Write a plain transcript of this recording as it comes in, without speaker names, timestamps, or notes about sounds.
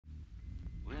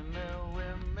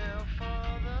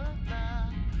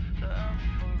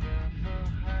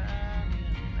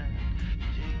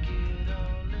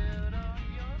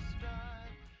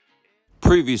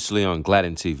Previously on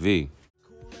Gladden TV.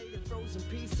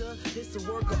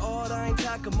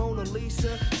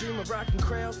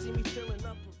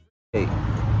 Hey,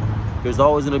 there's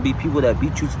always going to be people that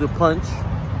beat you to the punch.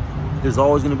 There's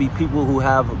always going to be people who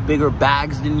have bigger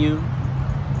bags than you.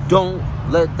 Don't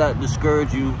let that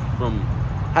discourage you from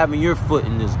having your foot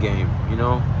in this game, you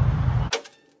know?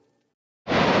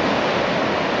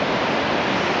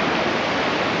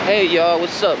 Hey y'all,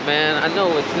 what's up, man? I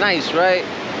know it's nice, right?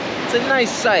 It's a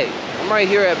nice sight. I'm right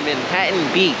here at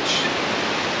Manhattan Beach.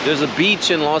 There's a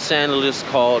beach in Los Angeles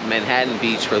called Manhattan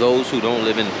Beach for those who don't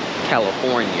live in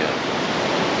California.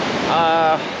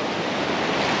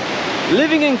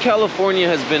 Living in California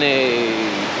has been a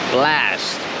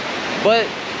blast, but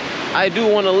I do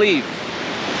want to leave.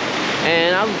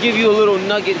 And I'll give you a little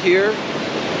nugget here.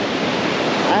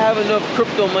 I have enough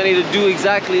crypto money to do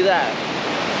exactly that.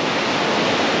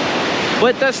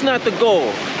 But that's not the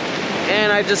goal.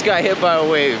 And I just got hit by a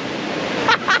wave.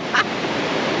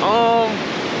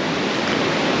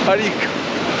 How do you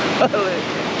call it?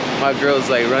 My girl's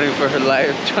like running for her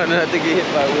life, trying not to get hit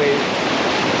by a wave.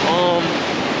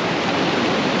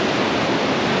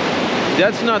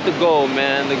 That's not the goal,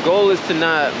 man. The goal is to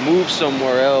not move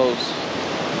somewhere else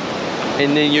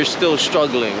and then you're still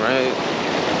struggling, right?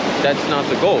 That's not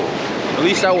the goal. At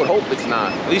least I would hope it's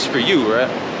not. At least for you, right?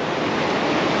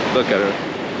 Look at her.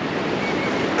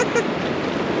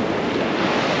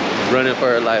 Running for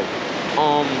her life.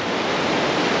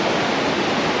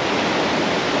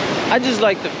 I just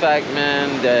like the fact,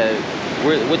 man, that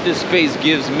what this space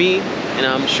gives me, and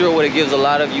I'm sure what it gives a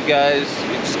lot of you guys,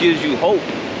 it just gives you hope,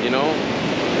 you know?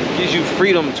 It gives you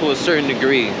freedom to a certain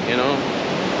degree, you know?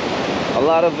 A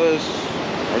lot of us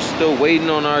are still waiting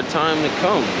on our time to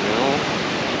come, you know?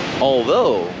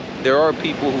 Although, there are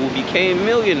people who became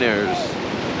millionaires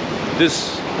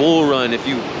this bull run, if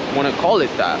you want to call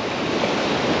it that.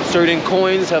 Certain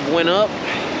coins have went up,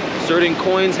 certain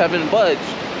coins haven't budged.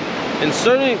 And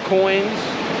certain coins,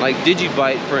 like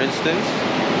DigiByte for instance,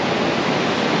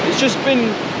 it's just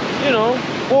been, you know,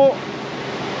 well,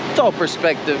 it's all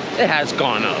perspective. It has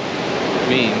gone up. I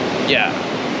mean, yeah.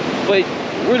 But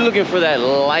we're looking for that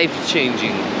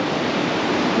life-changing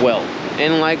wealth.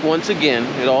 And like, once again,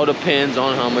 it all depends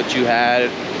on how much you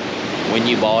had when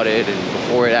you bought it and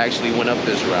before it actually went up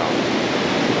this round.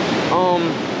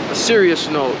 A serious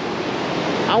note,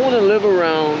 I want to live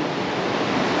around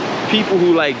people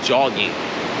who like jogging,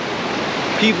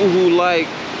 people who like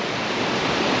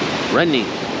running,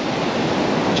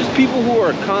 just people who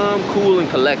are calm, cool, and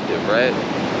collective, right?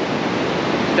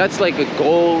 That's like a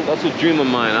goal, that's a dream of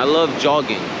mine. I love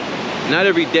jogging, not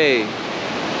every day,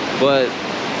 but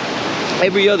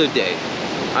every other day.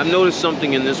 I've noticed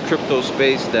something in this crypto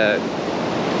space that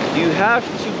you have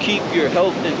to keep your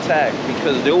health intact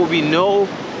because there will be no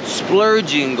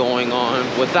splurging going on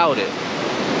without it,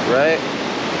 right?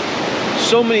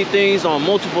 So many things on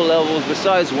multiple levels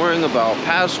besides worrying about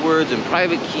passwords and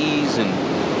private keys and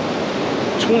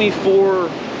 24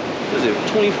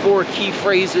 key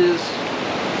phrases.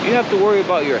 You have to worry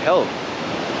about your health.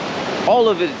 All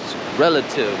of it's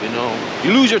relative, you know.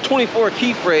 You lose your 24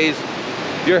 key phrase,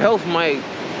 your health might,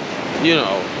 you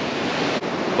know.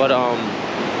 But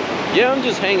yeah, I'm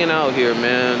just hanging out here,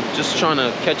 man. Just trying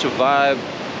to catch a vibe.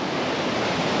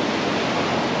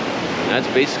 That's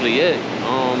basically it.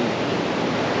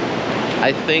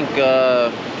 I think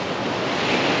a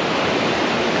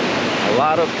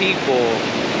lot of people.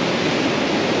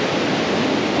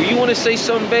 Do you want to say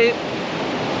something, babe?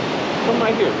 Come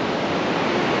right here.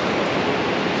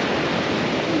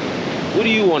 What do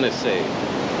you want to say?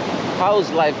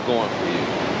 How's life going for you?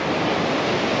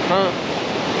 Huh?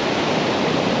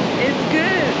 It's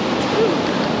good.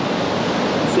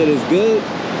 You said it's good?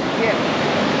 Yeah.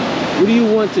 What do you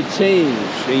want to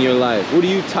change in your life? What are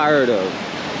you tired of?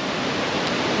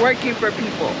 Working for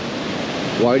people.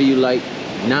 Why do you like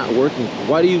not working?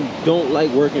 Why do you don't like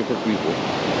working for people?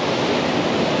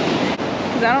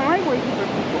 Because I don't like working for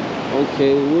people.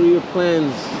 Okay, what are your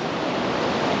plans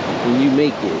when you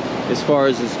make it? As far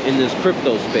as in this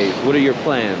crypto space, what are your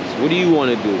plans? What do you want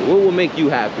to do? What will make you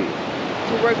happy?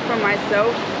 To work for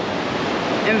myself,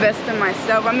 invest in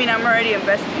myself. I mean, I'm already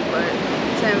investing, but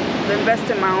to invest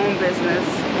in my own business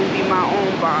and be my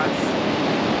own boss.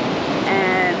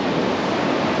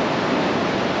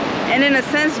 And in a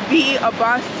sense, be a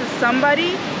boss to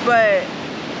somebody, but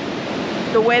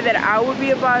the way that I would be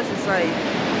a boss is like,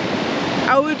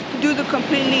 I would do the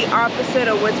completely opposite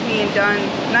of what's being done,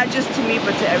 not just to me,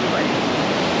 but to everybody.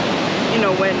 You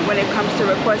know, when it comes to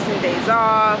requesting days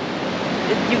off,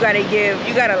 you gotta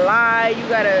lie,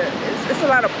 it's a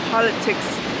lot of politics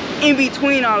in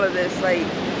between all of this, like,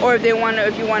 or if you want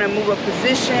to move a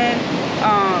position,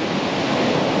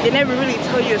 they never really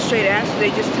tell you a straight answer. They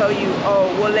just tell you,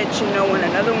 oh, we'll let you know when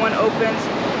another one opens.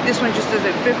 This one just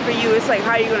doesn't fit for you. It's like,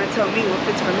 how are you gonna tell me what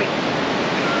fits for me?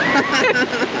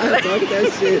 Fuck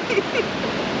that shit.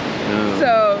 No.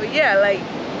 So yeah, like,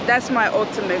 that's my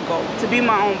ultimate goal, to be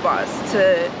my own boss,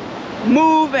 to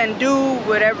move and do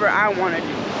whatever I want to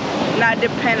do, not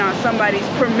depend on somebody's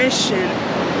permission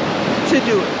to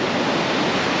do it.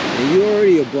 And you're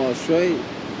already a boss, right?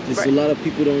 Just Right. a lot of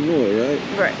people don't know it,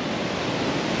 right? Right.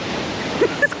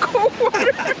 It's cold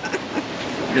water.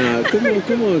 Nah,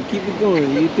 come on, keep it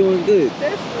going. You're doing good.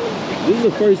 This is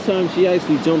the first time she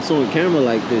actually jumps on camera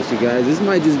like this, you guys. This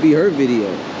might just be her video.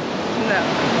 No.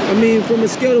 I mean, from a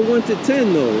scale of 1 to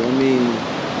 10, though, I mean,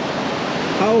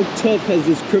 how tough has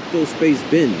this crypto space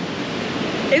been?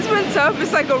 It's been tough.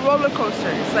 It's like a roller coaster.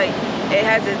 It's like, it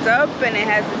has its up and it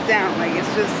has its down. Like,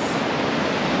 it's just,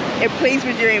 it plays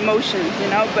with your emotions, you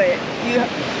know, but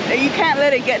you can't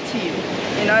let it get to you.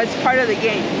 You know, it's part of the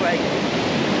game. Like,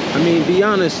 I mean, be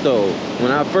honest though,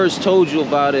 when I first told you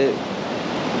about it,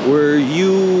 were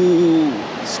you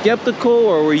skeptical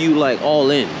or were you like all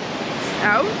in?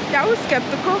 I was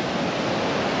skeptical.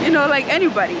 You know, like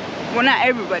anybody. Well, not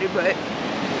everybody, but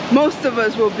most of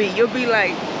us will be. You'll be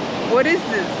like, what is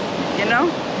this? You know?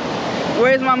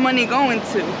 Where's my money going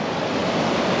to?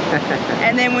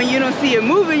 And then when you don't see it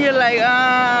moving, you're like,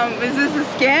 is this a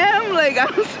scam? Like, I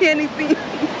don't see anything.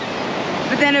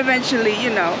 But then eventually, you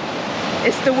know,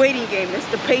 it's the waiting game. It's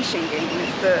the patient game.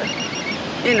 It's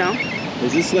the, you know.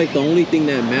 Is this like the only thing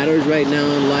that matters right now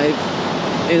in life?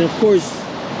 And of course,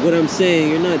 what I'm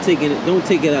saying, you're not taking it, don't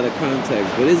take it out of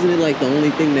context, but isn't it like the only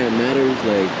thing that matters,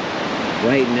 like,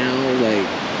 right now,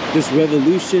 like, this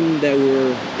revolution that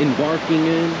we're embarking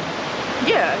in?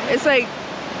 Yeah, it's like,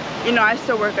 you know, I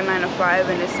still work a 9 to 5,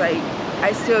 and it's like,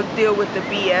 I still deal with the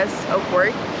BS of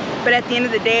work, but at the end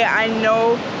of the day, I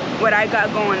know what I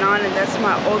got going on, and that's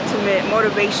my ultimate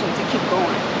motivation to keep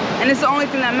going. And it's the only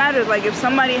thing that matters. Like, if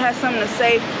somebody has something to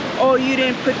say, oh, you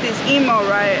didn't put this email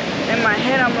right, in my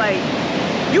head, I'm like,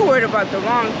 you worried about the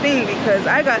wrong thing, because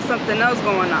I got something else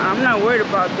going on. I'm not worried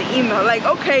about the email. Like,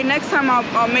 okay, next time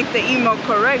I'll make the email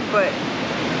correct, but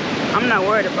I'm not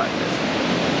worried about this.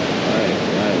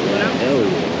 Right. You know? Hell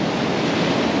yeah.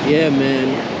 Yeah,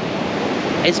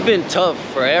 man. It's been tough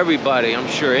for everybody, I'm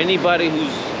sure. Anybody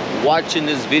who's watching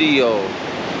this video,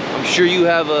 I'm sure you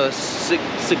have a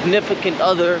significant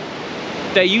other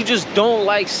that you just don't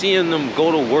like seeing them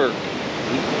go to work,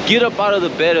 get up out of the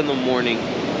bed in the morning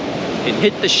and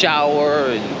hit the shower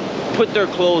and put their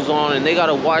clothes on, and they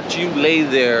gotta watch you lay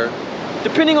there,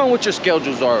 depending on what your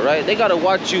schedules are, right? They gotta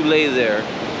watch you lay there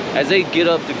as they get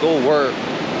up to go work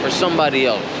for somebody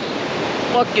else.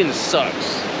 Fucking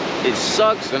sucks. It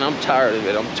sucks, and I'm tired of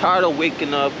it. I'm tired of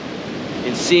waking up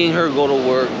and seeing her go to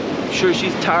work. I'm sure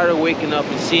she's tired of waking up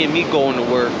and seeing me going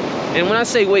to work. And when I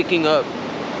say waking up,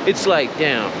 it's like,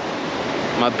 damn,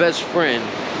 my best friend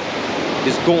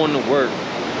is going to work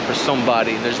for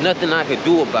somebody, and there's nothing I could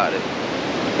do about it.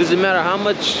 Doesn't matter how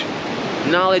much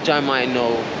knowledge I might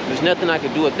know, there's nothing I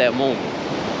could do at that moment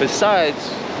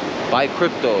besides buy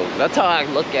crypto. That's how I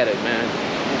look at it,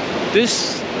 man.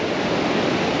 This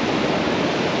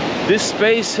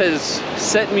space has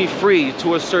set me free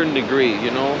to a certain degree,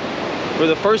 you know. For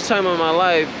the first time in my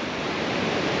life,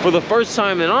 for the first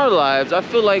time in our lives, I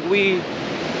feel like we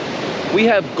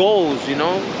have goals, you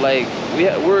know. Like,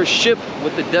 we're a ship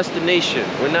with a destination.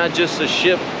 We're not just a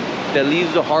ship that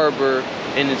leaves the harbor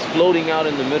and is floating out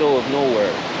in the middle of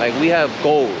nowhere. Like, we have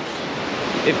goals.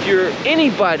 If you're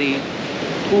anybody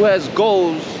who has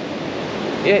goals,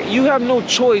 you have no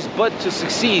choice but to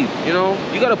succeed, you know.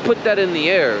 You got to put that in the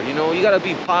air, you know. You got to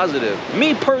be positive.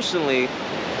 Me personally,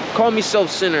 call me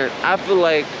self-centered, I feel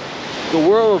like the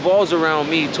world revolves around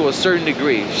me to a certain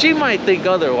degree. She might think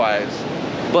otherwise,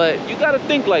 but you got to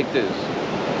think like this.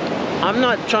 I'm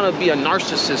not trying to be a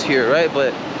narcissist here, right?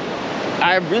 But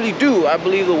I really do. I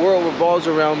believe the world revolves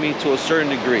around me to a certain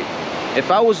degree.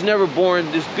 If I was never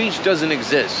born, this beach doesn't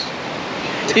exist.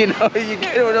 You know, you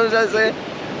get what I'm trying to say?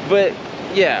 But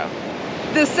yeah.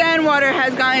 The sand water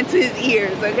has gotten to his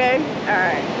ears, okay?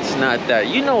 Alright. It's not that.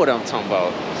 You know what I'm talking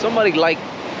about. Somebody like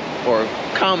or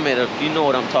comment if you know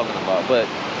what I'm talking about. But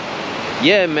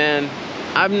yeah, man,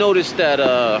 I've noticed that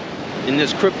in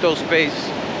this crypto space,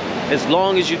 as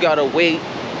long as you gotta wait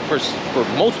for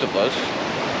most of us,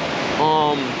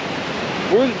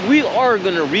 we are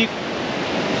gonna reap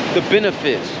the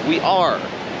benefits. We are.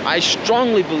 I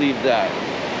strongly believe that.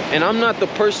 And I'm not the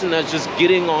person that's just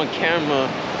getting on camera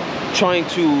trying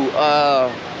to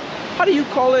how do you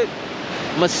call it?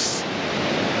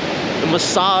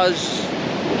 massage,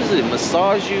 what is it,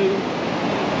 massage you?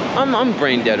 I'm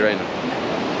brain dead right now.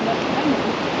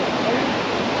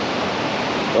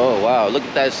 Oh wow, look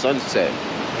at that sunset.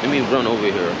 Let me run over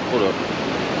here, hold up.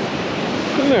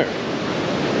 Come here.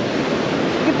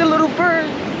 Look at the little birds.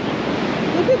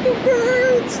 Look at the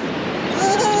birds.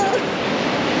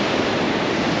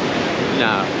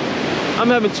 Nah, I'm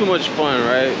having too much fun,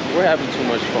 right? We're having too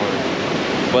much fun.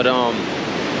 But I'm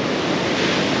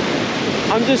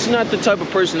just not the type of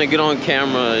person to get on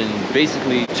camera and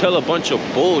basically tell a bunch of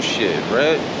bullshit,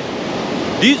 right?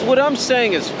 What I'm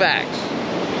saying is facts.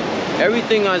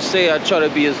 Everything I say, I try to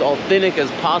be as authentic as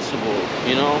possible,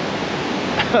 you know?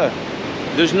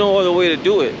 There's no other way to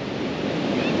do it.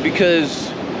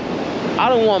 Because I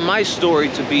don't want my story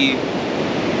to be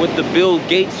what the Bill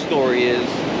Gates story is.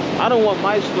 I don't want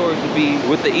my story to be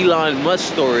what the Elon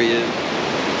Musk story is.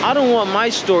 I don't want my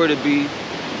story to be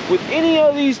what any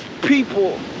of these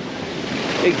people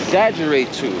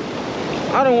exaggerate to.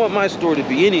 I don't want my story to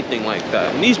be anything like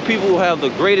that. And these people have the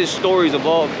greatest stories of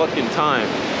all fucking time.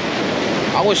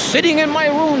 I was sitting in my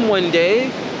room one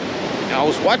day, and I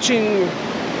was watching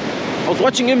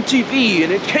MTV,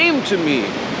 and it came to me,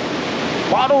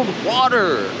 bottled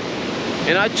water,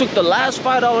 and I took the last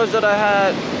 $5 that I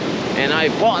had, and I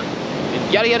bought,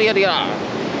 and yada yada yada yada.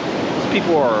 These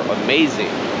people are amazing,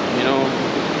 you know.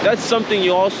 That's something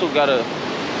you also gotta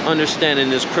understand in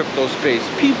this crypto space.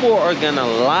 People are gonna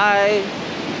lie.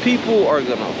 People are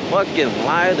gonna fucking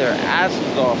lie their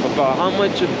asses off about how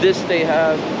much of this they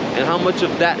have and how much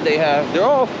of that they have. They're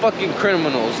all fucking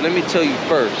criminals, let me tell you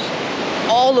first.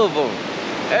 All of them.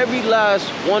 Every last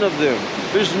one of them.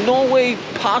 There's no way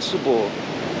possible.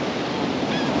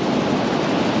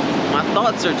 My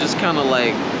thoughts are just kind of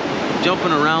like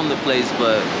jumping around the place,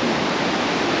 but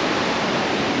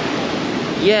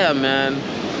yeah, man.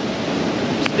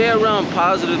 Stay around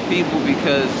positive people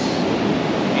because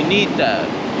you need that.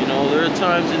 You know, there are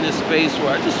times in this space where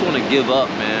I just want to give up,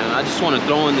 man. I just want to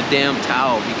throw in the damn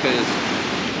towel because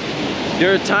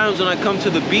there are times when I come to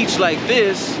the beach like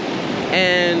this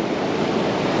and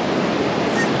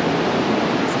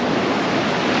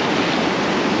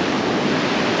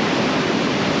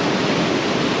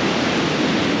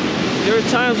there are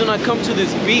times when I come to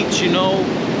this beach, you know,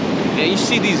 and you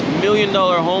see these $1 million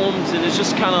homes and it's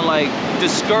just kind of like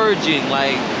discouraging.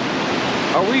 Like,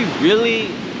 are we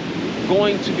really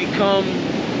going to become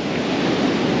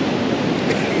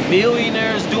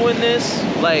millionaires doing this?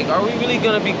 Like, are we really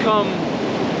gonna become,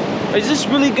 is this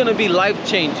really gonna be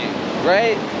life-changing,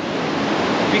 right?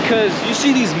 Because you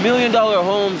see these $1 million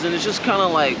homes and it's just kind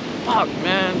of like, fuck,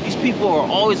 man, these people are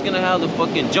always gonna have the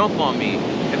fucking jump on me.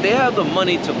 If they have the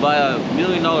money to buy a $1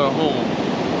 million home,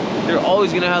 they're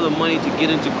always gonna have the money to get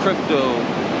into crypto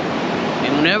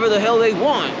and whenever the hell they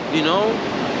want, you know?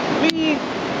 Me,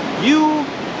 you,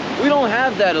 we don't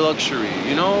have that luxury,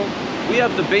 you know? We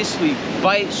have to basically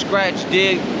bite, scratch,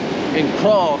 dig, and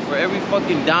crawl for every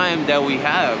fucking dime that we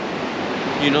have,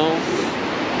 you know?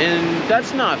 And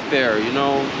that's not fair, you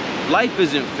know? Life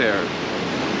isn't fair.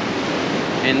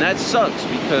 And that sucks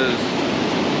because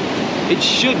it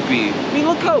should be. I mean,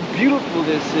 look how beautiful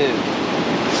this is.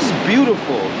 This is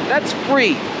beautiful. That's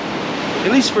free.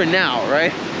 At least for now,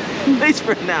 right? At least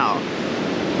for now.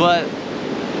 But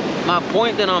my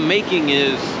point that I'm making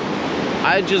is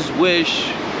I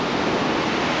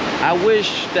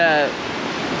wish that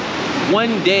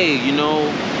one day, you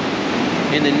know,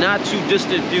 in the not too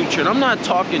distant future, and I'm not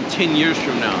talking 10 years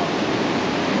from now,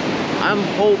 I'm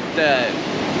hope that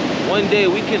one day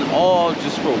we can all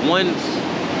just for once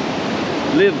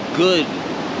live good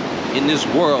in this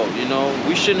world, you know?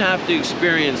 We shouldn't have to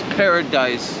experience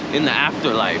paradise in the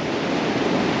afterlife,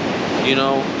 you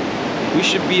know? We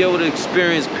should be able to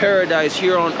experience paradise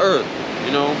here on earth,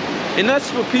 you know? And that's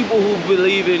for people who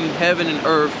believe in heaven and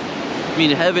earth, I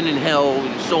mean heaven and hell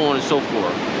and so on and so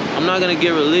forth. I'm not gonna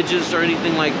get religious or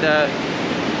anything like that,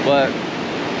 but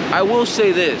I will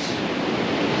say this.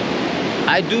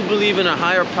 I do believe in a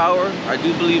higher power. I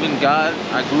do believe in God.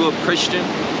 I grew up Christian,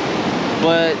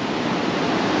 but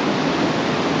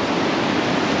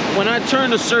when I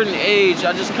turned a certain age,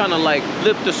 I just kind of like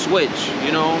flipped the switch,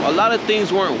 you know? A lot of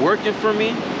things weren't working for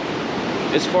me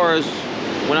as far as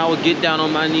when I would get down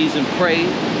on my knees and pray,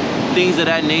 things of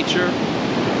that nature.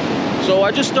 So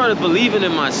I just started believing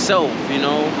in myself, you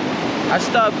know? I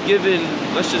stopped giving,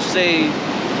 let's just say,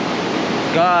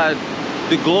 God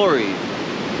the glory.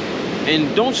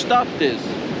 And don't stop this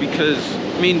because,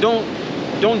 I mean, don't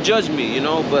judge me, you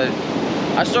know, but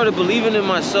I started believing in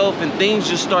myself and things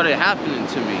just started happening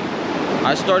to me.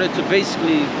 I started to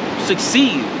basically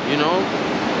succeed, you know?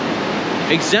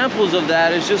 Examples of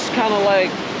that is just kind of like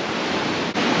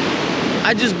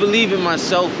I just believe in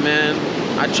myself, man.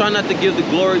 I try not to give the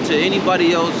glory to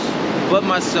anybody else but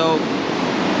myself,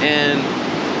 and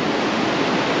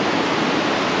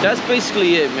that's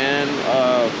basically it, man.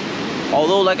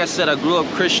 Although, like I said, I grew up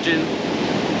Christian,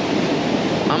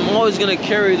 I'm always gonna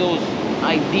carry those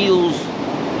ideals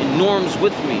and norms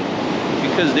with me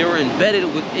because they were embedded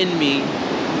within me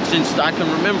since I can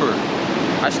remember.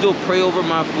 I still pray over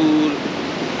my food.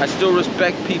 I still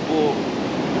respect people.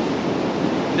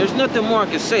 There's nothing more I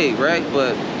can say, right?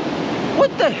 But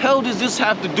what the hell does this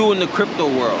have to do in the crypto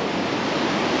world?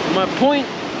 My point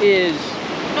is,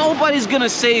 nobody's gonna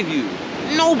save you.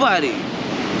 Nobody.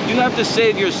 You have to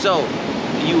save yourself.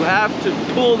 You have to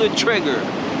pull the trigger.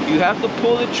 You have to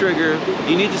pull the trigger.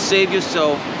 You need to save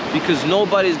yourself because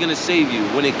nobody's gonna save you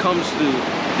when it comes to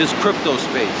this crypto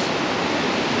space.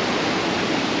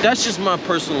 That's just my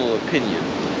personal opinion.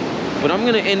 But I'm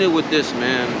gonna end it with this,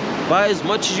 man. Buy as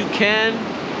much as you can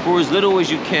for as little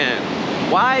as you can.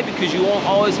 Why? Because you won't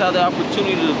always have the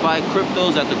opportunity to buy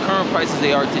cryptos at the current prices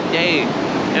they are today.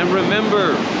 And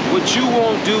remember, what you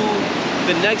won't do,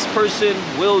 the next person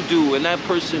will do, and that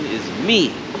person is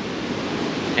me.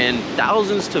 And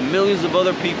thousands to millions of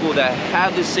other people that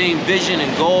have the same vision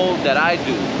and goal that I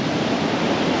do.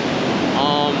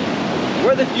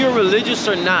 Whether if you're religious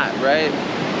or not, right?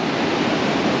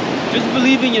 Just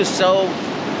believe in yourself,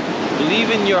 believe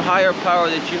in your higher power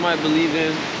that you might believe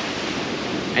in,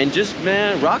 and just,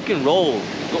 man, rock and roll.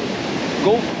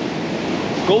 Go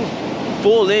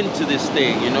full into this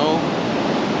thing, you know?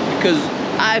 Because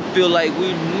I feel like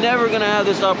we're never gonna have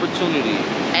this opportunity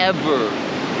ever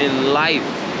in life.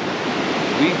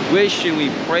 We wish and we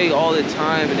pray all the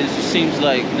time, and it just seems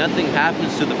like nothing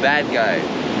happens to the bad guy.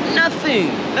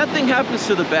 Nothing happens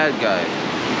to the bad guy.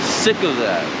 I'm sick of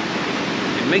that.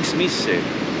 It makes me sick,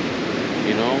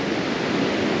 you know?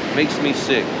 It makes me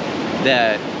sick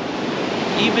that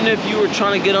even if you were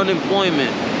trying to get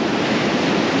unemployment,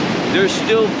 there's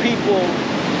still people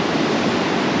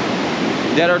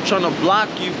that are trying to block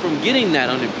you from getting that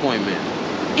unemployment.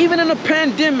 Even in a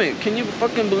pandemic, can you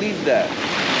fucking believe that?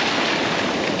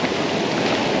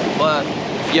 But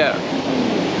yeah,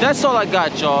 that's all I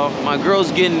got, y'all. My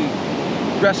girl's getting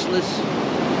restless.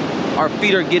 Our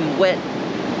feet are getting wet.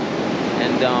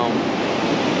 And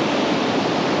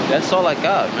that's all I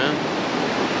got, man.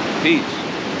 Peace.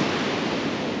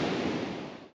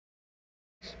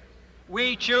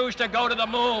 We choose to go to the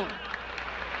moon.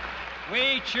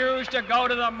 We choose to go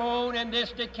to the moon in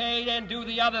this decade and do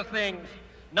the other things,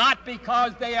 not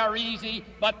because they are easy,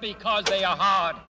 but because they are hard.